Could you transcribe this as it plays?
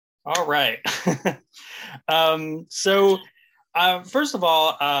All right. So first of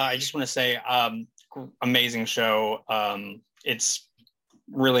all, I just want to say, amazing show. It's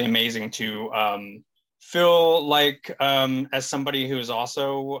really amazing to feel like, as somebody who is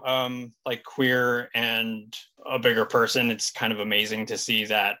also like queer and a bigger person, it's kind of amazing to see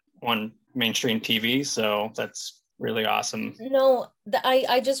that on mainstream TV. So that's really awesome. No,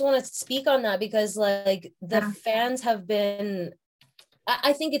 I just want to speak on that because like the Yeah. fans have been.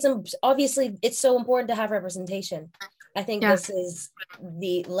 I think it's obviously it's so important to have representation. I think Yeah. this is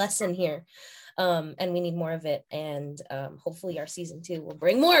the lesson here, and we need more of it. And hopefully, our season two will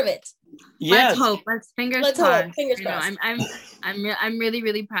bring more of it. Let's Yes. hope. Let's fingers Let's hope. crossed. Fingers You know, crossed. I'm really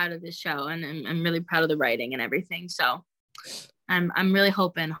really proud of this show, and I'm really proud of the writing and everything. So I'm really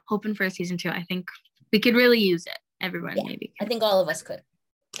hoping for a season two. I think we could really use it. Everyone Yeah, maybe. I think all of us could.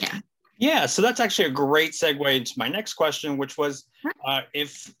 Yeah. Yeah, so that's actually a great segue into my next question, which was,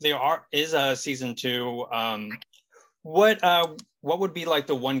 if is a season two, what would be like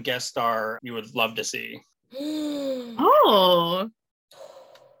the one guest star you would love to see? Oh,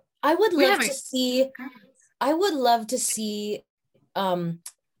 I would we love haven't. to see. I would love to see. I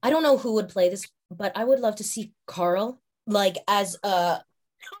don't know who would play this, but I would love to see Carl like as a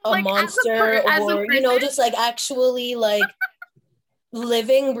Like monster, as a or person. just like actually like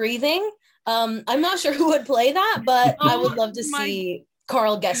living, breathing. I'm not sure who would play that, but I would Oh love to my see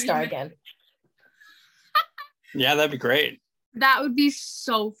Carl guest star goodness. again. Yeah, that'd be great. That would be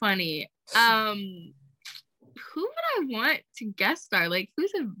so funny. Who would I want to guest star? Like,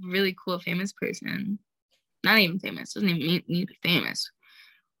 who's a really cool famous person? Not even famous. Doesn't even need to be famous.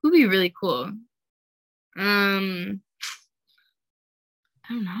 Who'd be really cool? I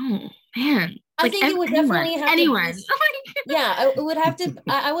don't know, man. I Like think it would anyone, definitely have to be. anyone. Yeah, I would have to.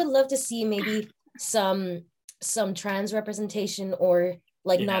 I would love to see maybe some trans representation or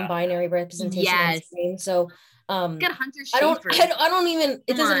like Yeah. non-binary representation on Yes. screen. So Get Hunter I don't Schafer. I don't even,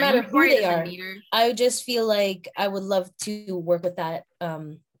 it Come doesn't on, matter he who probably they doesn't are. need her. I just feel like I would love to work with that,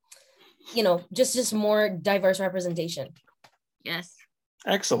 just more diverse representation. Yes,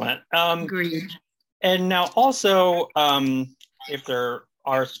 Excellent. agreed. And now also, if there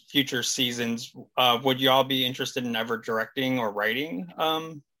are future seasons, would you all be interested in ever directing or writing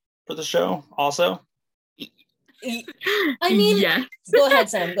for the show also? I mean, Yes. go ahead,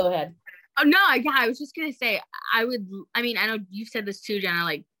 Sam, go ahead. Oh no, yeah, I was just gonna say I would. I mean, I know you said this too, Jenna.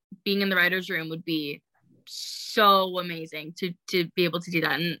 Like being in the writers' room would be so amazing to be able to do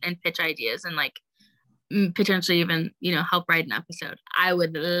that and pitch ideas and like potentially even help write an episode. I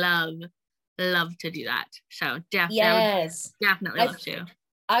would love to do that. So definitely, I would Yes. definitely I love to.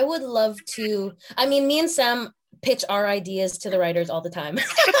 I would love to. I mean, me and Sam pitch our ideas to the writers all the time. We're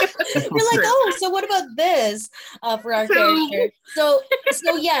like, oh, so what about this for our character? So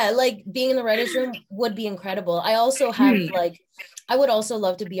yeah, like being in the writers' room would be incredible. I also have like, I would also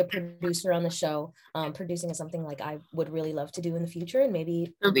love to be a producer on the show. Producing is something like I would really love to do in the future, and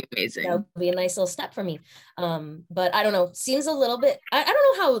maybe It'll be that would amazing. be a nice little step for me. But I don't know. Seems a little bit. I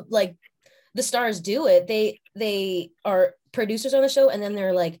don't know how like the stars do it. They are producers on the show, and then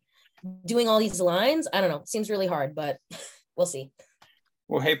they're like doing all these lines. I don't know. Seems really hard, but we'll see.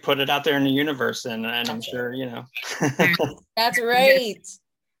 Well, hey, put it out there in the universe, and I'm That's sure, right. That's right. Just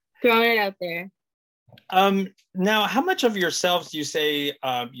throwing it out there. Now, how much of yourselves do you say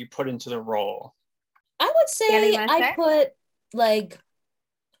you put into the role? I would say I Say? put like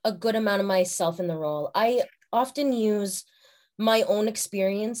a good amount of myself in the role. I often use my own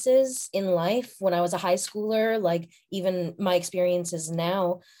experiences in life when I was a high schooler, like even my experiences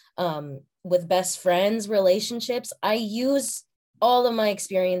now, with best friends, relationships. I use all of my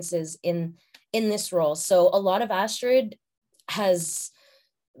experiences in this role. So a lot of Astrid has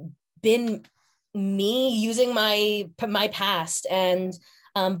been me using my past, and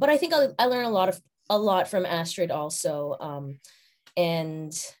but I think I learned a lot from Astrid also,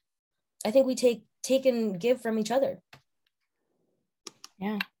 and I think we take and give from each other.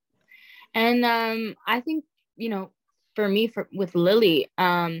 Yeah. And I think, for me with Lily,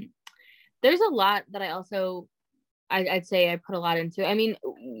 there's a lot that I also I'd say I put a lot into. I mean,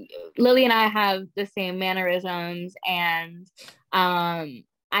 Lily and I have the same mannerisms and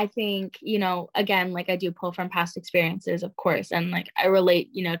I think, again, like I do pull from past experiences, of course, and like I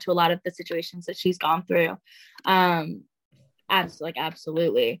relate, to a lot of the situations that she's gone through.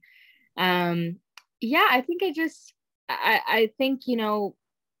 Absolutely. Um, yeah, I think I think,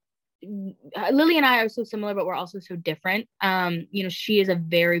 Lily and I are so similar, but we're also so different. She is a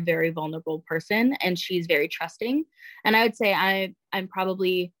very, very vulnerable person and she's very trusting. And I would say I'm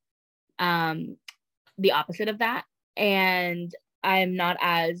probably the opposite of that. And I'm not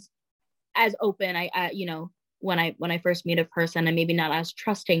as open. You know, when I first meet a person, I'm maybe not as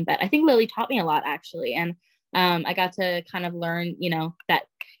trusting, but I think Lily taught me a lot actually. And I got to kind of learn, you know, that,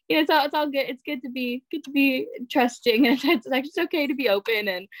 you know, it's all good. It's good to be trusting, and it's okay to be open,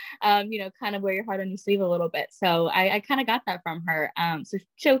 and you know, kind of wear your heart on your sleeve a little bit. So I kind of got that from her.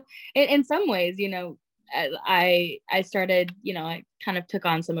 So in some ways, you know, I started, you know, I kind of took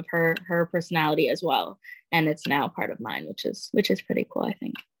on some of her personality as well, and it's now part of mine, which is pretty cool, I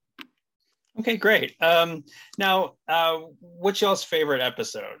think. Okay, great. Now, what's y'all's favorite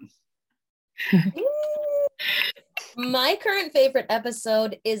episode? My current favorite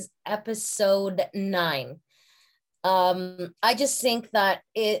episode is episode 9. I just think that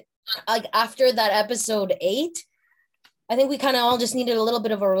it, like, after that episode 8, I think we kind of all just needed a little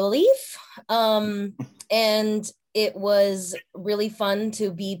bit of a relief. And it was really fun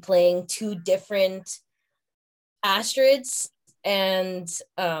to be playing 2 different Astrids, and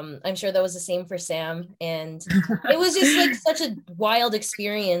I'm sure that was the same for Sam, and it was just like such a wild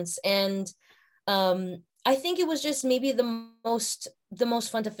experience. And I think it was just maybe the most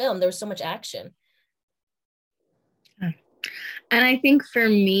fun to film. There was so much action. And I think for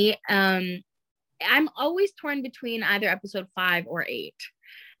me, I'm always torn between either episode 5 or 8.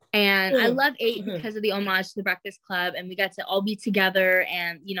 And I love 8 because of the homage to the Breakfast Club, and we got to all be together,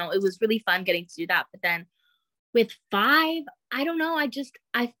 and you know, it was really fun getting to do that. But then with 5, I don't know, I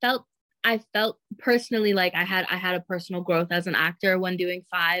felt personally like I had a personal growth as an actor when doing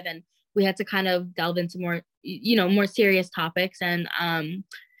 5, and we had to kind of delve into more, you know, more serious topics, and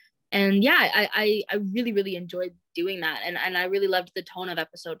yeah, I really, really enjoyed doing that, and I really loved the tone of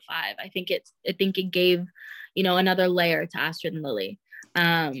episode 5. I think it gave, you know, another layer to Astrid and Lily.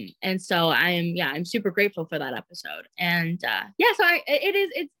 And so I'm super grateful for that episode. And yeah, so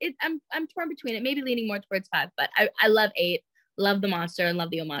I'm torn between it, maybe leaning more towards 5, but I love 8, love the monster, and love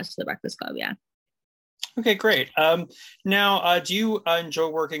the homage to the Breakfast Club. Yeah. Okay, great. Now, do you enjoy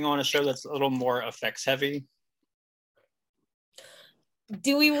working on a show that's a little more effects heavy?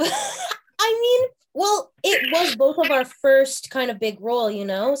 Do we? I mean, well, it was both of our first kind of big role, you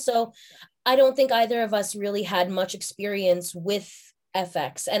know, so I don't think either of us really had much experience with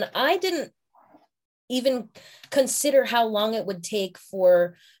FX, and I didn't even consider how long it would take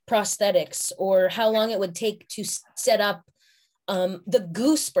for prosthetics, or how long it would take to set up the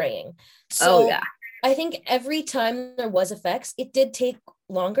goo spraying. So yeah. I think every time there was effects, it did take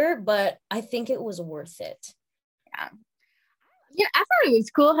longer, but I think it was worth it. Yeah, I thought it was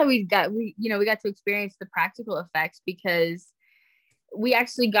cool how we got to experience the practical effects, because we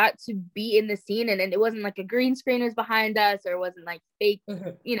actually got to be in the scene, and it wasn't like a green screen was behind us, or it wasn't like fake,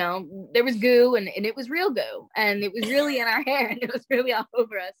 you know, there was goo, and it was real goo, and it was really in our hair, and it was really all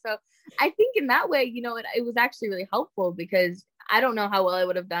over us. So I think in that way, you know, it was actually really helpful, because I don't know how well I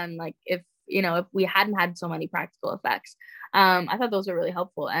would have done, like, if we hadn't had so many practical effects. I thought those were really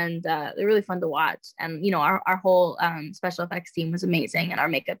helpful, and they're really fun to watch. And you know, our whole special effects team was amazing, and our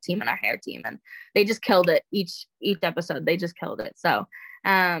makeup team and our hair team, and they just killed it each episode. They just killed it. So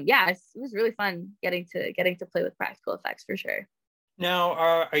yeah, it was really fun getting to play with practical effects, for sure. Now,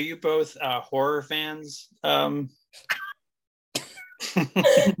 are you both horror fans?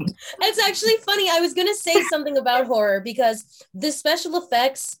 It's actually funny. I was gonna say something about horror, because the special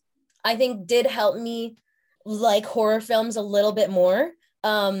effects, I think, did help me like horror films a little bit more.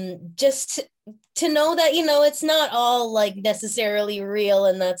 Just to know that, you know, it's not all like necessarily real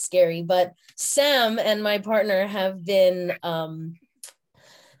and that's scary. But Sam and my partner have been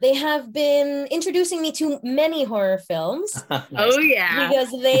they have been introducing me to many horror films. Nice. Oh yeah,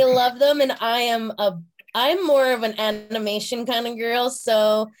 because they love them, and I'm more of an animation kind of girl,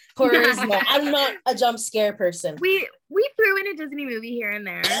 so horror is not. I'm not a jump scare person. We threw in a Disney movie here and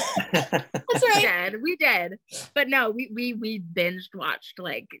there. That's right. We did. But no, we binged watched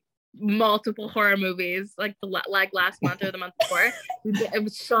like multiple horror movies, like last month or the month before. It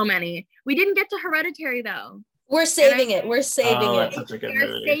was so many. We didn't get to Hereditary though. We're saving it. We're saving That's it. such a good We're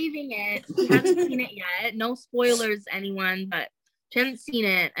movie. saving it. We haven't seen it yet. No spoilers, anyone, but she hasn't seen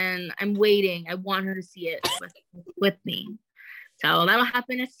it, and I'm waiting. I want her to see it with me. So that'll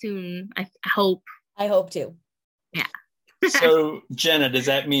happen as soon. I hope. I hope to. Yeah. So Jenna, does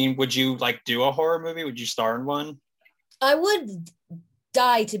that mean, would you like do a horror movie? Would you star in one? I would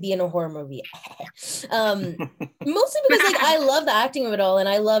die to be in a horror movie. Mostly because like I love the acting of it all, and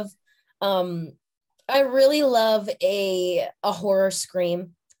I really love a horror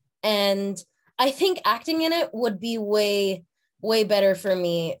scream, and I think acting in it would be way better for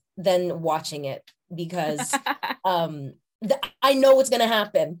me than watching it, because I know what's gonna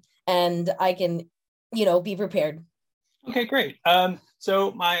happen, and I can, you know, be prepared. Okay, great.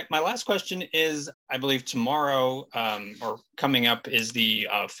 So my last question is, I believe tomorrow or coming up is the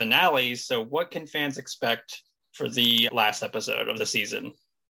finale. So what can fans expect for the last episode of the season?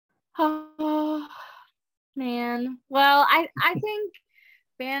 Oh man. Well, I think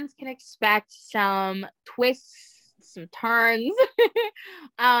fans can expect some twists, some turns,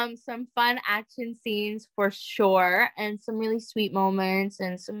 some fun action scenes for sure, and some really sweet moments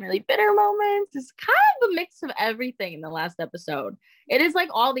and some really bitter moments. It's kind of a mix of everything in the last episode. It is like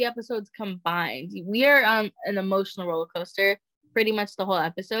all the episodes combined. We are an emotional roller coaster pretty much the whole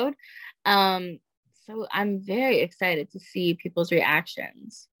episode. So I'm very excited to see people's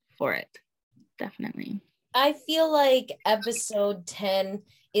reactions for it. Definitely. I feel like episode 10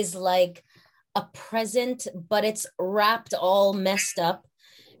 is like a present, but it's wrapped all messed up.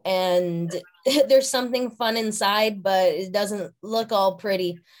 And there's something fun inside, but it doesn't look all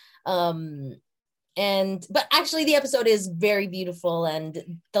pretty. But actually the episode is very beautiful,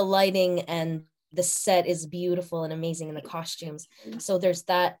 and the lighting and the set is beautiful and amazing, and the costumes. So there's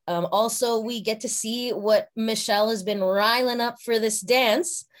that. Also, we get to see what Michelle has been riling up for this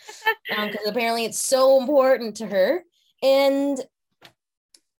dance, because apparently it's so important to her. And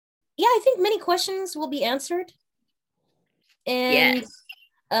yeah, I think many questions will be answered. And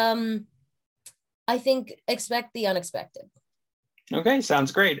Yes. I think expect the unexpected. Okay,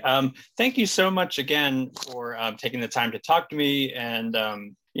 sounds great. Thank you so much again for taking the time to talk to me. And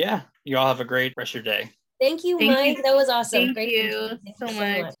yeah, you all have a great rest of your day. Thank you, Thank Mike. you. That was awesome. Thank Great. you Thank so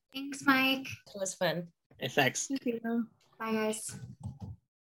you much. Thanks, Mike. It was fun. Hey, thanks. Thank you. Bye, guys.